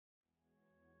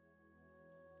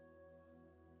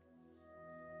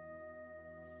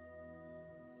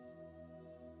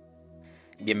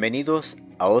Bienvenidos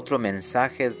a otro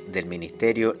mensaje del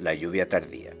Ministerio La Lluvia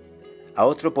Tardía, a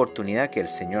otra oportunidad que el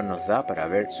Señor nos da para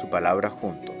ver su palabra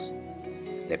juntos.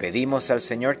 Le pedimos al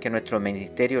Señor que nuestro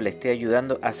ministerio le esté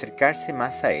ayudando a acercarse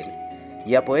más a Él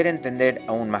y a poder entender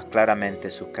aún más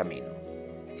claramente sus caminos.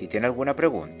 Si tiene alguna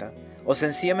pregunta o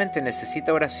sencillamente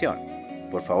necesita oración,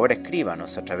 por favor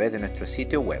escríbanos a través de nuestro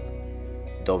sitio web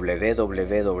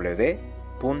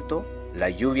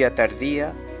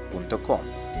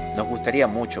www.layuviatardía.com. Nos gustaría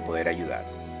mucho poder ayudar.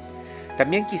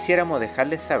 También quisiéramos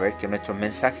dejarles saber que nuestros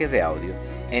mensajes de audio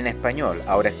en español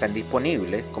ahora están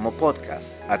disponibles como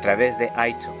podcast a través de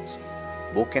iTunes.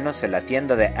 Búsquenos en la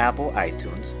tienda de Apple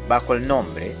iTunes bajo el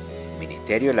nombre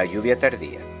Ministerio La Lluvia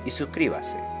Tardía y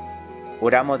suscríbase.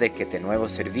 Oramos de que este nuevo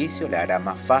servicio le hará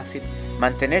más fácil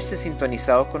mantenerse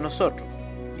sintonizados con nosotros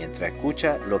mientras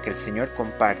escucha lo que el Señor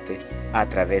comparte a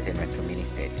través de nuestro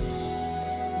ministerio.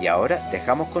 Y ahora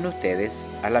dejamos con ustedes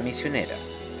a la misionera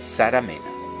Sara Mena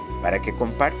para que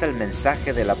comparta el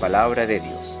mensaje de la palabra de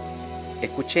Dios.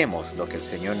 Escuchemos lo que el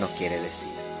Señor nos quiere decir.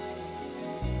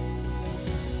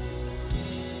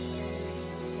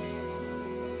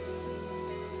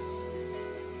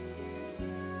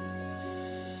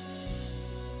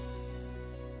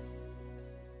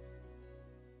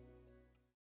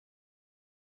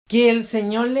 Que el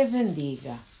Señor les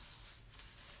bendiga.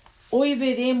 Hoy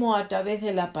veremos a través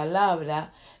de la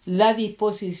palabra la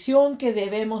disposición que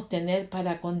debemos tener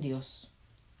para con Dios.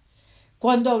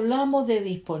 Cuando hablamos de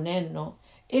disponernos,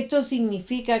 esto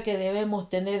significa que debemos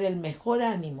tener el mejor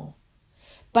ánimo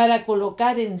para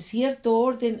colocar en cierto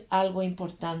orden algo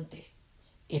importante.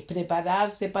 Es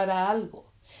prepararse para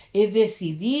algo, es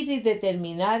decidir y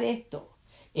determinar esto,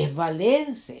 es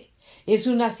valerse. Es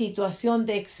una situación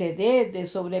de exceder, de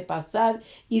sobrepasar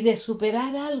y de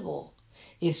superar algo.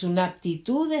 Es una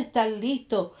actitud de estar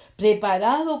listo,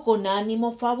 preparado con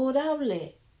ánimo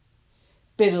favorable.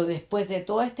 Pero después de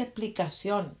toda esta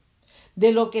explicación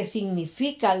de lo que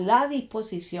significa la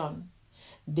disposición,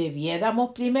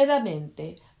 debiéramos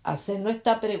primeramente hacernos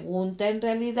esta pregunta en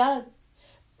realidad.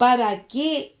 ¿Para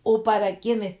qué o para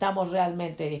quién estamos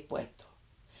realmente dispuestos?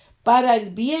 ¿Para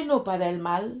el bien o para el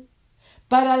mal?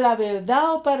 ¿Para la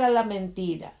verdad o para la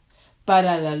mentira?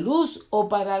 ¿Para la luz o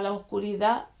para la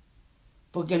oscuridad?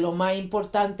 Porque lo más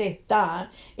importante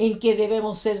está en que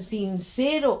debemos ser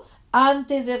sinceros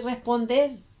antes de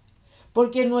responder.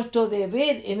 Porque nuestro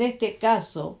deber en este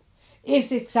caso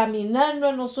es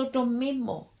examinarnos a nosotros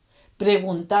mismos,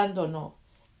 preguntándonos,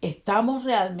 ¿estamos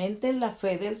realmente en la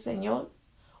fe del Señor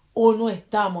o no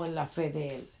estamos en la fe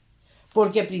de Él?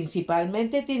 Porque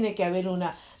principalmente tiene que haber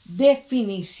una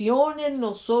definición en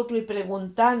nosotros y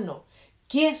preguntarnos,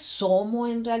 ¿qué somos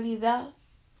en realidad?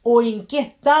 ¿O en qué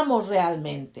estamos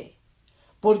realmente?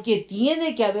 Porque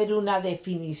tiene que haber una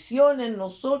definición en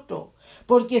nosotros.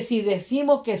 Porque si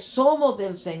decimos que somos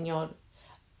del Señor,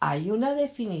 hay una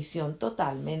definición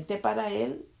totalmente para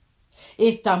Él.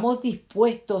 ¿Estamos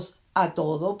dispuestos a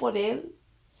todo por Él?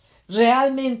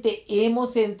 ¿Realmente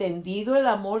hemos entendido el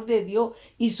amor de Dios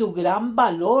y su gran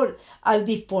valor al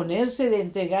disponerse de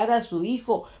entregar a su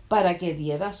Hijo para que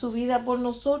diera su vida por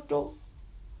nosotros?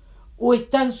 ¿O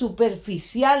es tan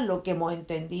superficial lo que hemos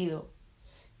entendido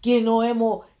que no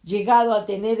hemos llegado a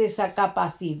tener esa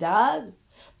capacidad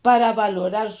para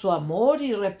valorar su amor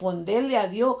y responderle a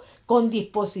Dios con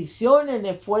disposición, en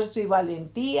esfuerzo y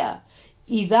valentía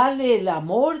y darle el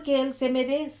amor que Él se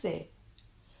merece?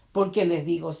 Porque les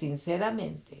digo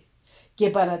sinceramente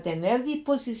que para tener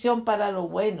disposición para lo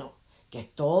bueno, que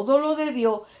es todo lo de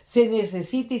Dios, se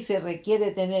necesita y se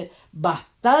requiere tener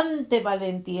bastante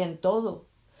valentía en todo,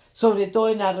 sobre todo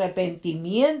en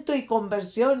arrepentimiento y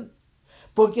conversión,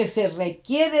 porque se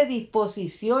requiere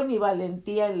disposición y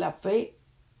valentía en la fe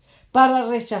para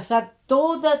rechazar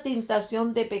toda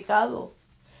tentación de pecado,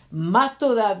 más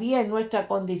todavía en nuestra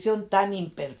condición tan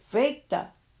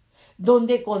imperfecta,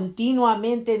 donde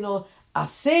continuamente nos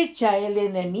acecha el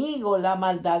enemigo, la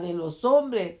maldad de los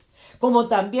hombres, como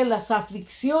también las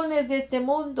aflicciones de este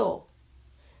mundo,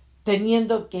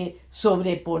 teniendo que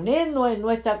sobreponernos en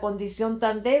nuestra condición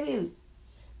tan débil.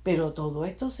 Pero todo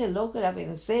esto se logra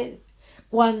vencer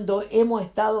cuando hemos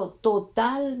estado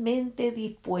totalmente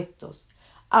dispuestos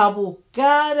a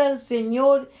buscar al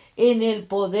Señor en el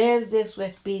poder de su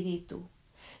Espíritu,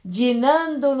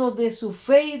 llenándonos de su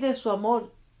fe y de su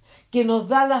amor, que nos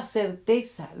da la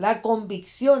certeza, la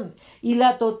convicción y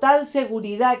la total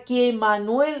seguridad que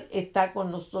Emmanuel está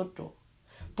con nosotros,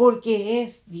 porque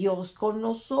es Dios con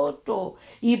nosotros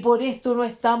y por esto no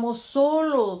estamos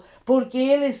solos,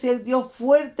 porque Él es el Dios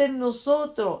fuerte en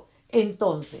nosotros.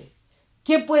 Entonces,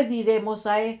 ¿qué pues diremos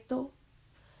a esto?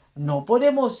 No por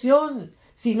emoción,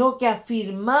 sino que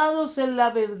afirmados en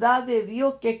la verdad de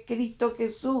Dios que es Cristo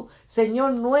Jesús,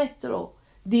 Señor nuestro,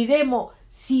 diremos,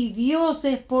 si Dios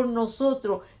es por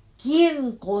nosotros,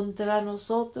 ¿quién contra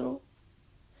nosotros?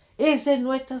 Esa es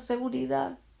nuestra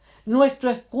seguridad, nuestro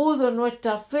escudo,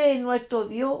 nuestra fe, nuestro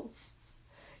Dios.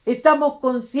 Estamos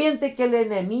conscientes que el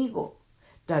enemigo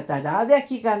tratará de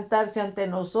agigantarse ante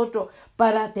nosotros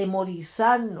para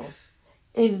atemorizarnos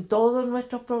en todos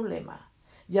nuestros problemas,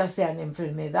 ya sean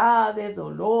enfermedades,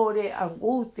 dolores,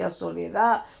 angustia,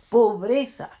 soledad,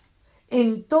 pobreza,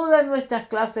 en todas nuestras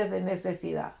clases de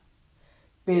necesidad.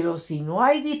 Pero si no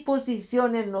hay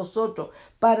disposición en nosotros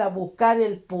para buscar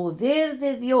el poder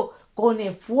de Dios con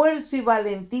esfuerzo y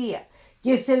valentía,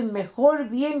 que es el mejor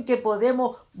bien que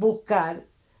podemos buscar,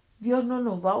 Dios no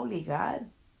nos va a obligar,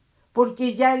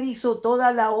 porque ya Él hizo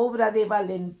toda la obra de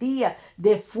valentía,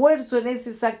 de esfuerzo en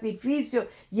ese sacrificio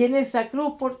y en esa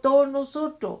cruz por todos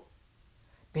nosotros.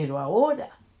 Pero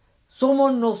ahora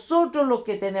somos nosotros los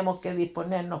que tenemos que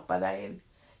disponernos para Él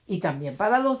y también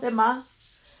para los demás,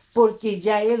 porque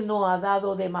ya Él nos ha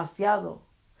dado demasiado,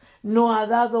 nos ha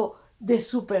dado de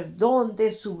su perdón,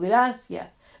 de su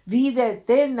gracia, vida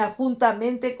eterna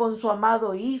juntamente con su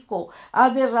amado Hijo, ha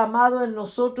derramado en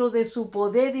nosotros de su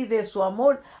poder y de su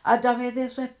amor a través de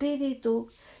su Espíritu,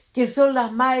 que son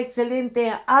las más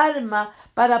excelentes armas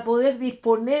para poder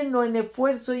disponernos en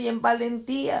esfuerzo y en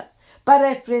valentía,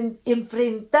 para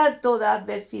enfrentar toda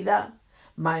adversidad.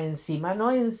 Más encima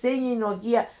nos enseña y nos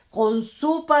guía con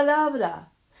su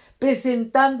palabra,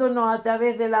 presentándonos a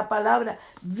través de la palabra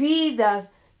vidas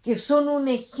que son un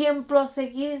ejemplo a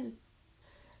seguir,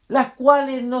 las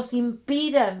cuales nos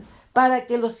inspiran para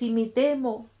que los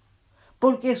imitemos,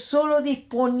 porque solo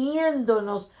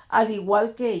disponiéndonos al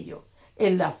igual que ellos,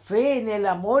 en la fe, en el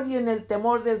amor y en el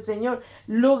temor del Señor,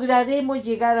 lograremos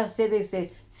llegar a ser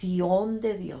ese Sión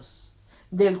de Dios,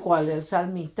 del cual el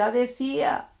salmista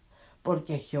decía,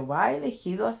 porque Jehová ha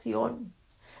elegido a Sión,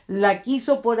 la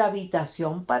quiso por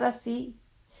habitación para sí.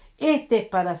 Este es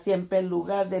para siempre el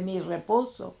lugar de mi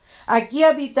reposo. Aquí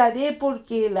habitaré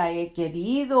porque la he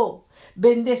querido.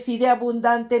 Bendeciré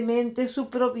abundantemente su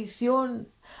provisión.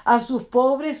 A sus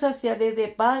pobres saciaré de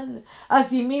pan.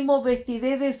 Asimismo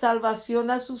vestiré de salvación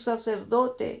a sus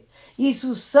sacerdotes. Y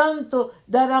sus santos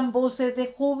darán voces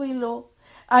de júbilo.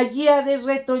 Allí haré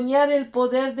retoñar el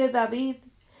poder de David.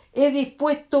 He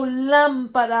dispuesto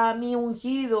lámpara a mi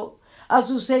ungido. A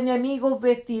sus enemigos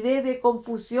vestiré de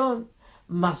confusión.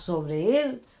 Mas sobre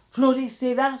él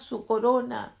florecerá su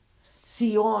corona.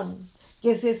 Sión,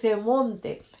 que es ese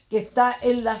monte que está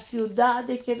en la ciudad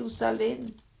de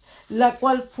Jerusalén, la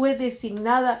cual fue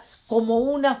designada como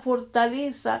una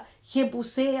fortaleza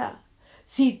jebusea,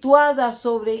 situada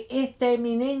sobre esta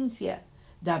eminencia.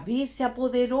 David se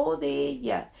apoderó de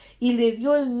ella y le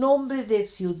dio el nombre de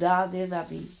ciudad de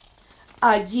David.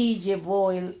 Allí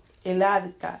llevó el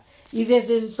arca y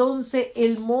desde entonces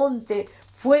el monte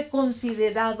fue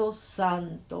considerado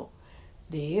santo.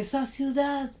 De esa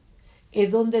ciudad es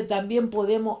donde también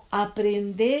podemos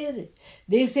aprender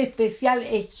de ese especial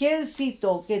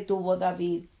ejército que tuvo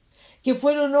David, que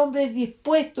fueron hombres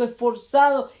dispuestos,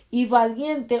 esforzados y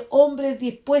valientes, hombres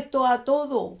dispuestos a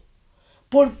todo,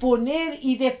 por poner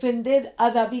y defender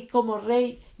a David como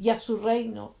rey y a su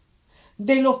reino,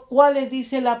 de los cuales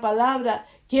dice la palabra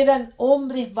que eran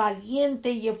hombres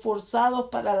valientes y esforzados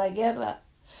para la guerra.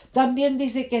 También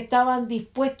dice que estaban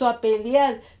dispuestos a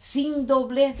pelear sin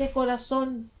doblez de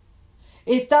corazón.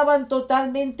 Estaban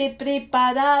totalmente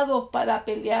preparados para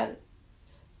pelear.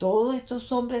 Todos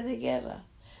estos hombres de guerra,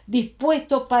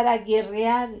 dispuestos para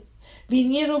guerrear,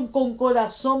 vinieron con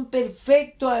corazón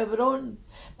perfecto a Hebrón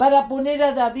para poner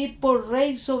a David por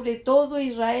rey sobre todo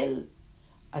Israel.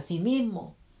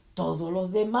 Asimismo, todos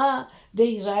los demás de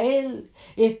Israel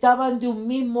estaban de un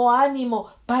mismo ánimo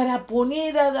para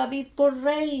poner a David por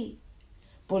rey.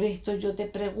 Por esto yo te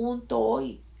pregunto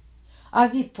hoy,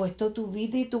 ¿has dispuesto tu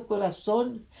vida y tu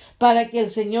corazón para que el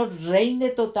Señor reine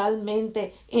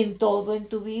totalmente en todo en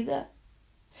tu vida?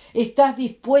 ¿Estás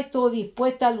dispuesto o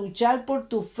dispuesta a luchar por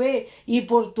tu fe y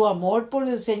por tu amor por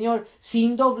el Señor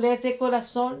sin doblez de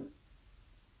corazón?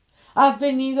 ¿Has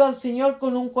venido al Señor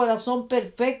con un corazón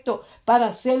perfecto para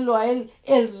hacerlo a Él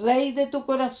el Rey de tu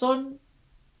corazón?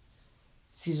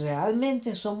 Si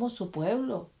realmente somos su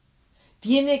pueblo,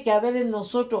 tiene que haber en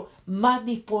nosotros más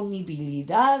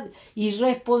disponibilidad y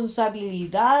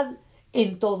responsabilidad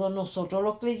en todos nosotros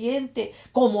los creyentes,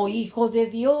 como hijos de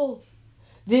Dios.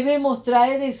 Debemos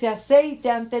traer ese aceite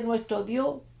ante nuestro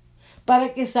Dios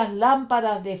para que esas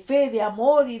lámparas de fe, de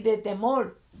amor y de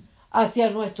temor hacia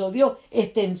nuestro Dios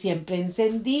estén siempre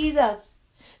encendidas,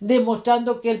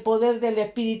 demostrando que el poder del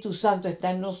Espíritu Santo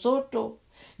está en nosotros,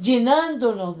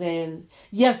 llenándonos de Él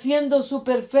y haciendo su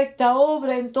perfecta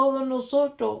obra en todos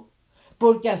nosotros.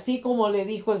 Porque así como le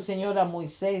dijo el Señor a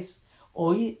Moisés,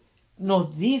 hoy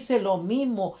nos dice lo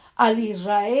mismo al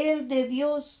Israel de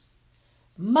Dios.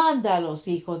 Manda a los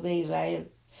hijos de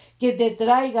Israel que te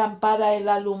traigan para el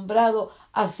alumbrado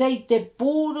aceite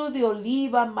puro de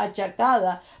oliva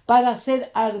machacada para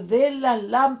hacer arder las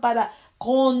lámparas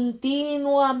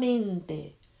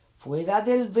continuamente, fuera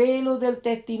del velo del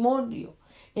testimonio,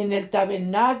 en el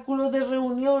tabernáculo de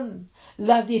reunión.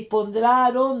 Las dispondrá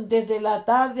Aarón desde la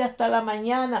tarde hasta la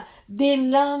mañana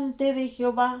delante de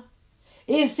Jehová.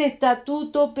 Es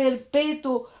estatuto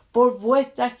perpetuo por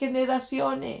vuestras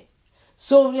generaciones.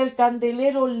 Sobre el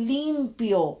candelero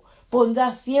limpio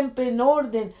pondrá siempre en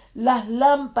orden las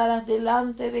lámparas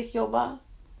delante de Jehová.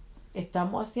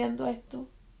 ¿Estamos haciendo esto?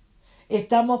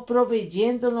 ¿Estamos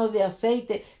proveyéndonos de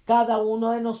aceite cada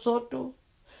uno de nosotros?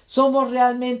 ¿Somos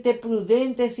realmente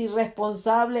prudentes y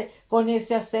responsables con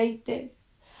ese aceite?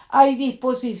 ¿Hay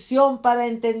disposición para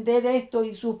entender esto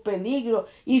y sus peligros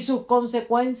y sus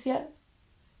consecuencias?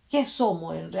 ¿Qué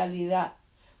somos en realidad?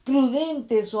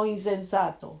 ¿Prudentes o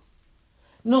insensatos?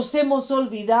 Nos hemos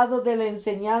olvidado de la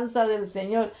enseñanza del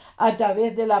Señor a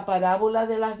través de la parábola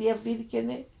de las 10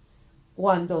 vírgenes.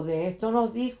 Cuando de esto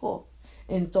nos dijo,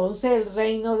 entonces el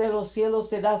reino de los cielos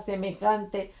será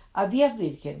semejante a 10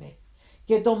 vírgenes,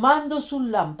 que tomando sus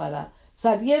lámparas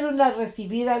salieron a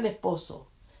recibir al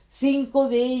esposo. 5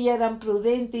 de ellas eran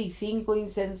prudentes y 5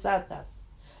 insensatas.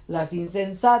 Las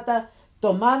insensatas,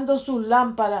 tomando sus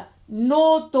lámparas,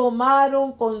 no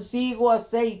tomaron consigo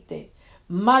aceite,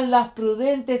 mas las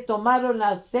prudentes tomaron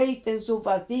aceite en su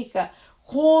vasija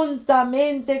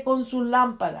juntamente con sus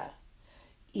lámparas.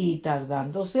 Y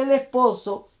tardándose el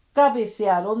esposo,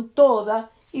 cabecearon todas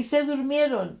y se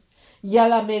durmieron. Y a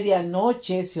la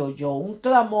medianoche se oyó un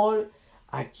clamor: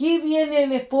 aquí viene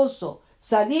el esposo,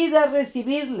 salid a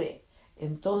recibirle.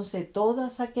 Entonces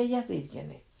todas aquellas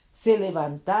vírgenes se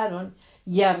levantaron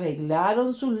y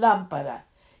arreglaron sus lámparas.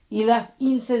 Y las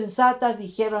insensatas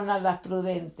dijeron a las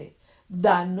prudentes: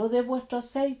 danos de vuestro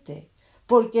aceite,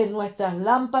 porque nuestras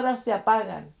lámparas se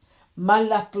apagan. Mas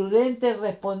las prudentes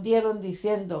respondieron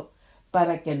diciendo: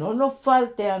 para que no nos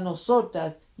falte a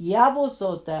nosotras y a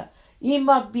vosotras, y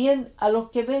más bien a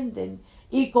los que venden,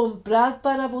 y comprad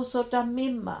para vosotras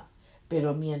mismas.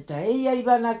 Pero mientras ellas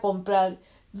iban a comprar,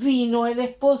 vino el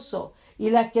esposo, y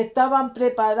las que estaban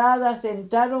preparadas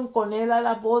entraron con él a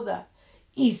la boda,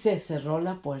 y se cerró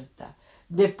la puerta.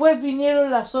 Después vinieron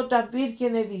las otras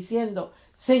vírgenes diciendo: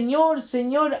 Señor,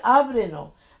 Señor,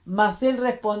 ábrenos. Mas él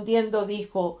respondiendo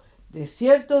dijo: de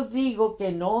cierto os digo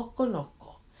que no os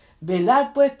conozco.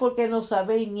 Velad pues, porque no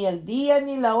sabéis ni el día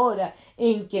ni la hora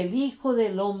en que el Hijo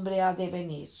del Hombre ha de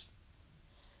venir.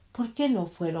 ¿Por qué no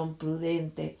fueron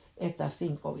prudentes estas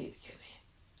 5 vírgenes?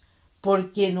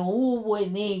 Porque no hubo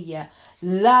en ella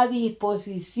la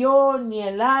disposición ni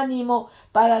el ánimo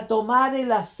para tomar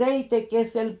el aceite, que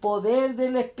es el poder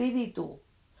del Espíritu.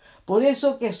 Por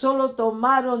eso que solo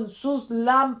tomaron sus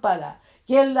lámparas,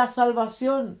 que es la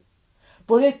salvación.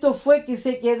 Por esto fue que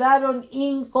se quedaron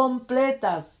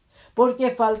incompletas,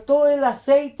 porque faltó el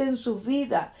aceite en sus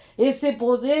vidas, ese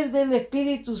poder del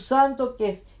Espíritu Santo, que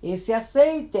es ese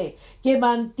aceite que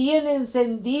mantiene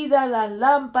encendidas las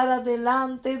lámparas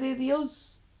delante de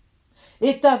Dios.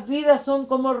 Estas vidas son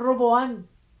como Roboán,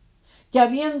 que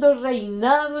habiendo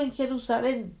reinado en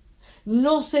Jerusalén,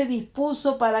 no se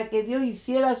dispuso para que Dios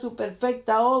hiciera su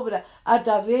perfecta obra a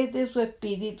través de su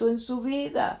Espíritu en su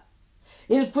vida.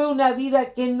 Él fue una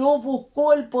vida que no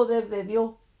buscó el poder de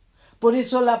Dios. Por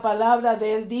eso la palabra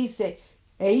de él dice: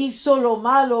 e hizo lo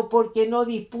malo porque no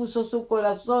dispuso su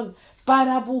corazón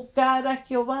para buscar a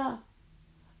Jehová.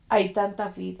 Hay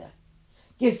tantas vidas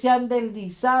que se han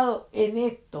deslizado en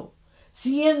esto,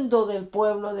 siendo del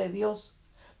pueblo de Dios.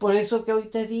 Por eso que hoy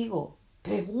te digo,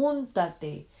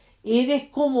 pregúntate, ¿eres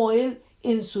como él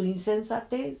en su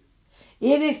insensatez?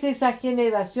 ¿Eres esa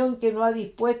generación que no ha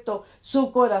dispuesto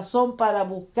su corazón para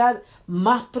buscar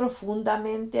más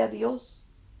profundamente a Dios?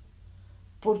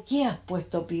 ¿Por qué has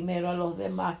puesto primero a los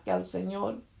demás que al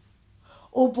Señor?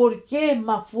 ¿O por qué es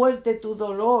más fuerte tu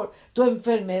dolor, tu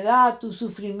enfermedad, tu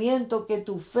sufrimiento que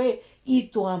tu fe y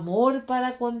tu amor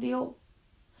para con Dios?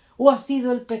 ¿O ha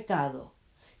sido el pecado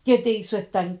que te hizo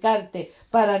estancarte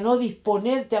para no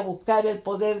disponerte a buscar el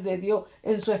poder de Dios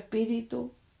en su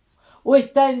Espíritu? ¿O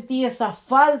está en ti esa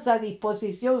falsa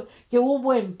disposición que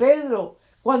hubo en Pedro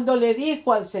cuando le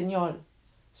dijo al Señor: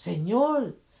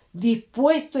 Señor,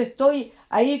 dispuesto estoy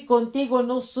a ir contigo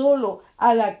no solo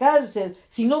a la cárcel,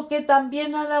 sino que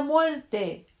también a la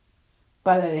muerte?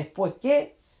 Para después,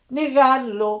 ¿qué?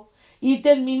 Negarlo y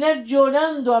terminar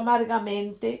llorando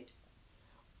amargamente?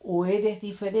 ¿O eres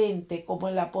diferente como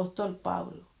el apóstol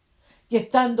Pablo, que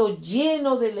estando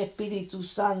lleno del Espíritu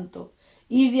Santo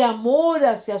y de amor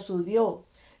hacia su Dios,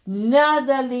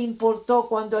 nada le importó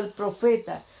cuando el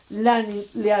profeta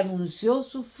le anunció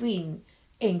su fin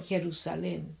en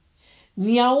Jerusalén,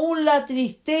 ni aun la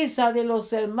tristeza de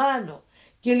los hermanos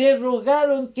que le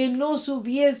rogaron que no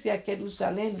subiese a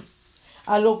Jerusalén?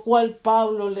 A lo cual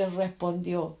Pablo les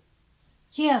respondió: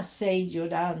 ¿qué hacéis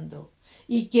llorando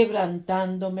y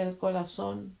quebrantándome el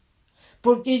corazón?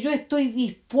 Porque yo estoy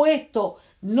dispuesto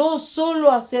no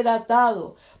solo a ser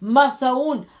atado, mas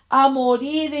aún a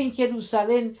morir en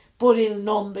Jerusalén por el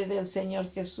nombre del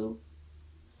Señor Jesús.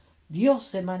 Dios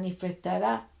se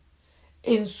manifestará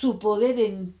en su poder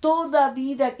en toda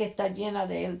vida que está llena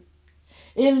de Él.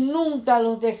 Él nunca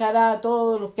los dejará a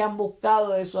todos los que han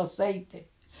buscado de su aceite,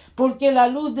 porque la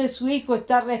luz de su Hijo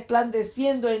está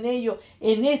resplandeciendo en ellos,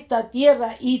 en esta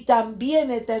tierra y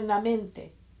también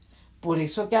eternamente. Por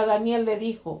eso que a Daniel le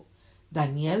dijo: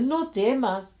 Daniel, no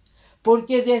temas,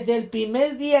 porque desde el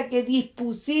primer día que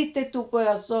dispusiste tu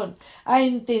corazón a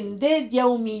entender y a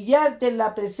humillarte en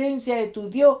la presencia de tu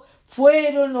Dios,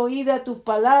 fueron oídas tus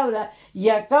palabras, y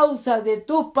a causa de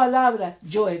tus palabras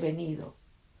yo he venido.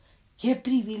 Qué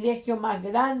privilegio más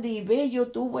grande y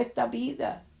bello tuvo esta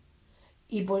vida.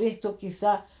 Y por esto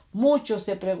quizá muchos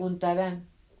se preguntarán: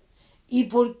 ¿y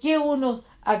por qué unos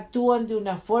actúan de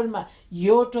una forma y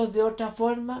otros de otra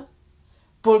forma?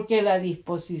 Porque la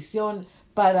disposición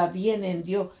para bien en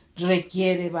Dios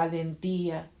requiere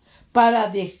valentía para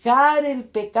dejar el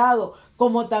pecado,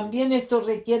 como también esto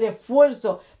requiere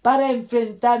esfuerzo para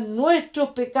enfrentar nuestros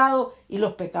pecados y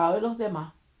los pecados de los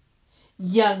demás.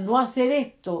 Y al no hacer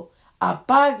esto,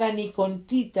 apagan y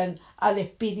contritan al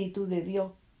Espíritu de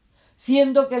Dios,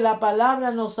 siendo que la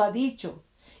palabra nos ha dicho: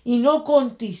 y no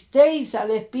contristéis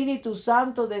al Espíritu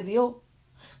Santo de Dios,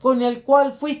 con el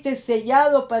cual fuiste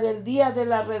sellado para el día de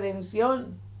la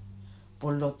redención.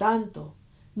 Por lo tanto,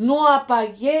 no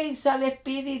apaguéis al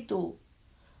Espíritu.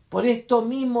 Por esto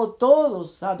mismo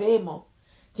todos sabemos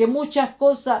que muchas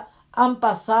cosas han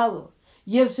pasado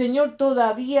y el Señor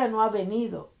todavía no ha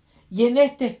venido. Y en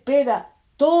esta espera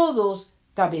todos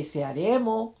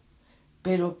cabecearemos.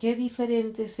 Pero qué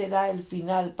diferente será el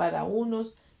final para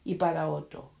unos y para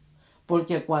otros.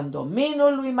 Porque cuando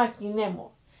menos lo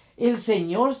imaginemos, el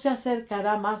Señor se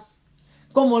acercará más,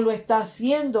 como lo está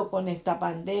haciendo con esta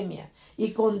pandemia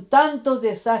y con tantos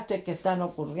desastres que están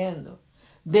ocurriendo,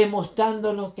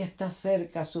 demostrándonos que está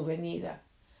cerca su venida.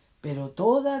 Pero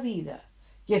toda vida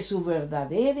que su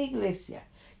verdadera iglesia,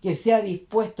 que sea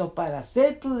dispuesto para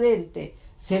ser prudente,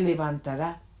 se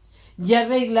levantará y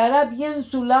arreglará bien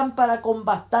su lámpara con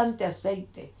bastante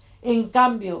aceite. En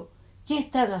cambio, ¿qué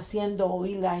están haciendo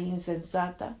hoy las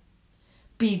insensatas?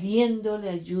 Pidiéndole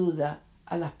ayuda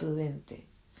a las prudentes.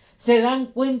 ¿Se dan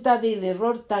cuenta del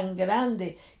error tan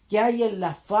grande que hay en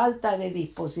la falta de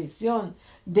disposición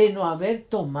de no haber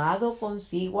tomado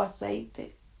consigo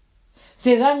aceite?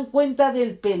 ¿Se dan cuenta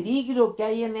del peligro que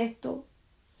hay en esto?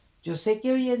 Yo sé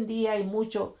que hoy en día hay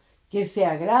muchos que se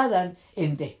agradan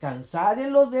en descansar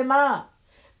en los demás,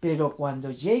 pero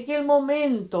cuando llegue el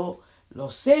momento,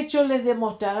 los hechos les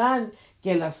demostrarán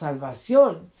que la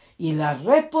salvación y las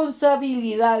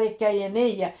responsabilidades que hay en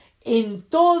ella en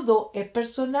todo es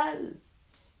personal.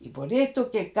 Y por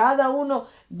esto que cada uno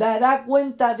dará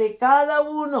cuenta de cada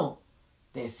uno,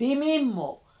 de sí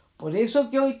mismo. Por eso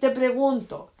que hoy te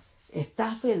pregunto: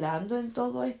 ¿estás velando en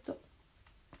todo esto?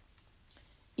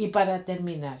 Y para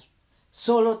terminar,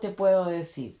 solo te puedo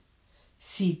decir: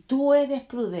 si tú eres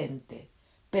prudente,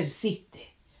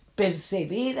 persiste,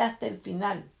 persevera hasta el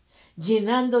final,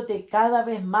 llenándote cada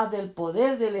vez más del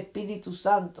poder del Espíritu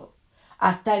Santo,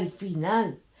 hasta el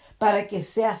final, para que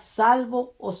seas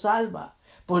salvo o salva.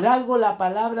 Por algo la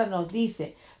palabra nos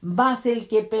dice: mas el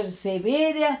que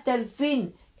persevere hasta el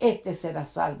fin, éste será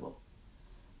salvo.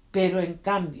 Pero en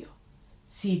cambio,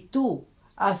 si tú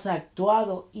has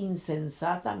actuado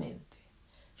insensatamente,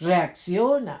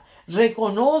 reacciona,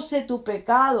 reconoce tu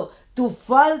pecado, tu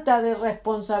falta de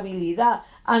responsabilidad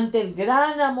ante el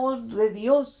gran amor de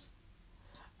Dios.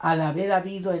 Al haber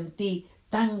habido en ti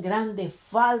tan grande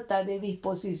falta de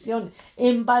disposición,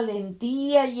 en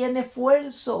valentía y en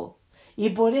esfuerzo.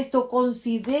 Y por esto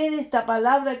considere esta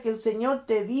palabra que el Señor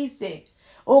te dice: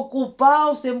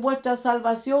 ocupaos en vuestra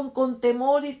salvación con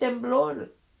temor y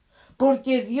temblor,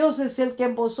 porque Dios es el que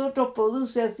en vosotros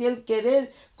produce así el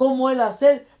querer como el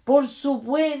hacer por su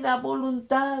buena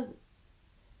voluntad.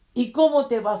 ¿Y cómo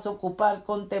te vas a ocupar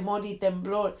con temor y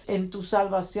temblor en tu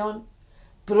salvación?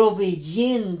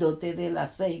 Proveyéndote del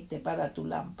aceite para tu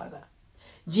lámpara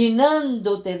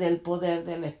llenándote del poder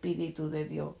del Espíritu de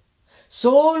Dios.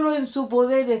 Solo en su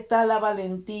poder está la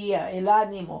valentía, el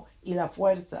ánimo y la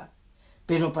fuerza.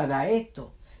 Pero para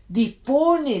esto,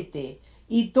 dispónete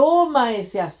y toma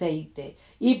ese aceite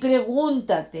y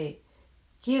pregúntate,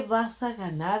 ¿qué vas a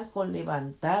ganar con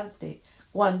levantarte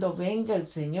cuando venga el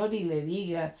Señor y le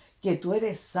diga que tú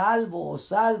eres salvo o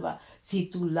salva si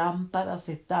tu lámpara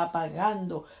se está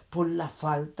apagando por la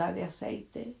falta de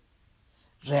aceite?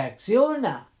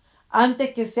 Reacciona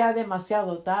antes que sea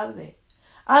demasiado tarde,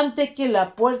 antes que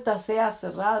la puerta sea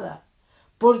cerrada,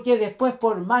 porque después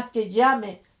por más que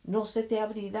llame, no se te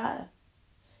abrirá.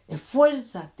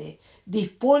 Esfuérzate,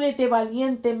 dispónete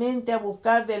valientemente a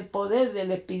buscar del poder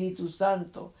del Espíritu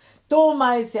Santo.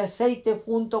 Toma ese aceite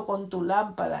junto con tu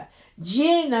lámpara.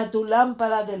 Llena tu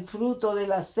lámpara del fruto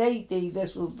del aceite y de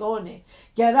sus dones,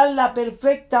 que harán la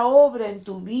perfecta obra en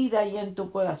tu vida y en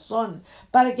tu corazón,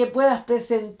 para que puedas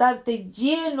presentarte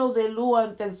lleno de luz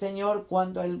ante el Señor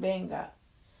cuando Él venga.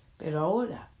 Pero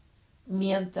ahora,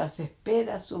 mientras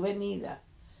esperas su venida,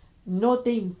 no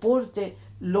te importe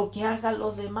lo que hagan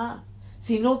los demás,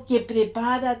 sino que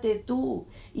prepárate tú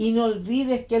y no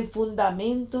olvides que el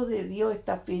fundamento de Dios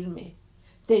está firme,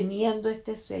 teniendo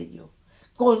este sello.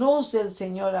 Conoce el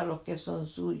Señor a los que son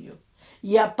suyos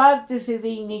y apártese de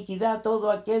iniquidad todo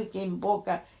aquel que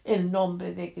invoca el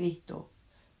nombre de Cristo.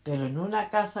 Pero en una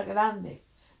casa grande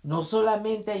no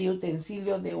solamente hay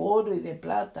utensilios de oro y de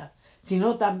plata,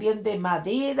 sino también de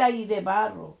madera y de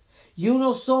barro. Y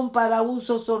unos son para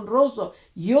usos honrosos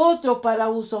y otros para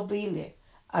usos viles.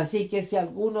 Así que si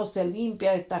alguno se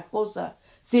limpia de estas cosas,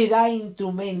 será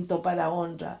instrumento para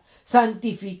honra,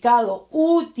 santificado,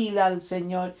 útil al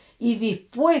Señor y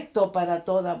dispuesto para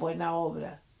toda buena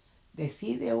obra.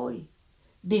 Decide hoy,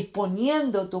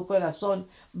 disponiendo tu corazón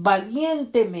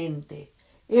valientemente,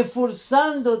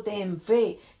 esforzándote en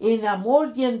fe, en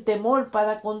amor y en temor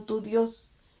para con tu Dios.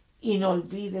 Y no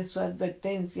olvides su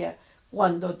advertencia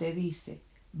cuando te dice,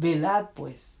 velad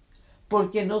pues,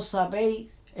 porque no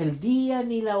sabéis el día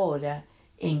ni la hora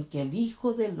en que el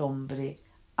Hijo del Hombre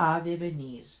ha de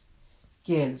venir.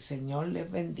 Que el Señor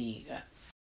les bendiga.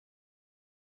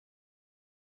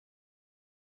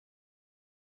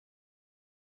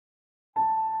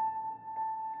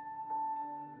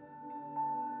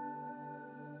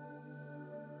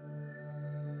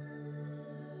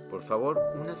 Por favor,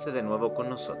 únase de nuevo con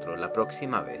nosotros la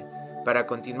próxima vez para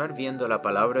continuar viendo la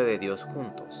palabra de Dios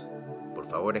juntos. Por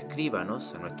favor,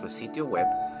 escríbanos a nuestro sitio web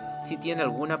si tiene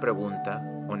alguna pregunta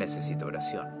o necesita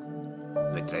oración.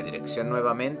 Nuestra dirección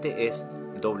nuevamente es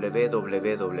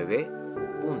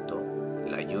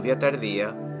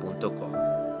www.layuviatardía.com.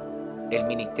 El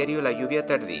Ministerio La Lluvia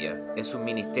Tardía es un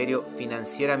ministerio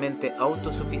financieramente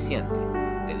autosuficiente,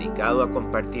 dedicado a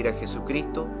compartir a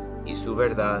Jesucristo y su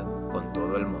verdad con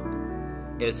todo el mundo.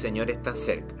 El Señor está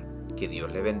cerca. Que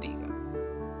Dios le bendiga.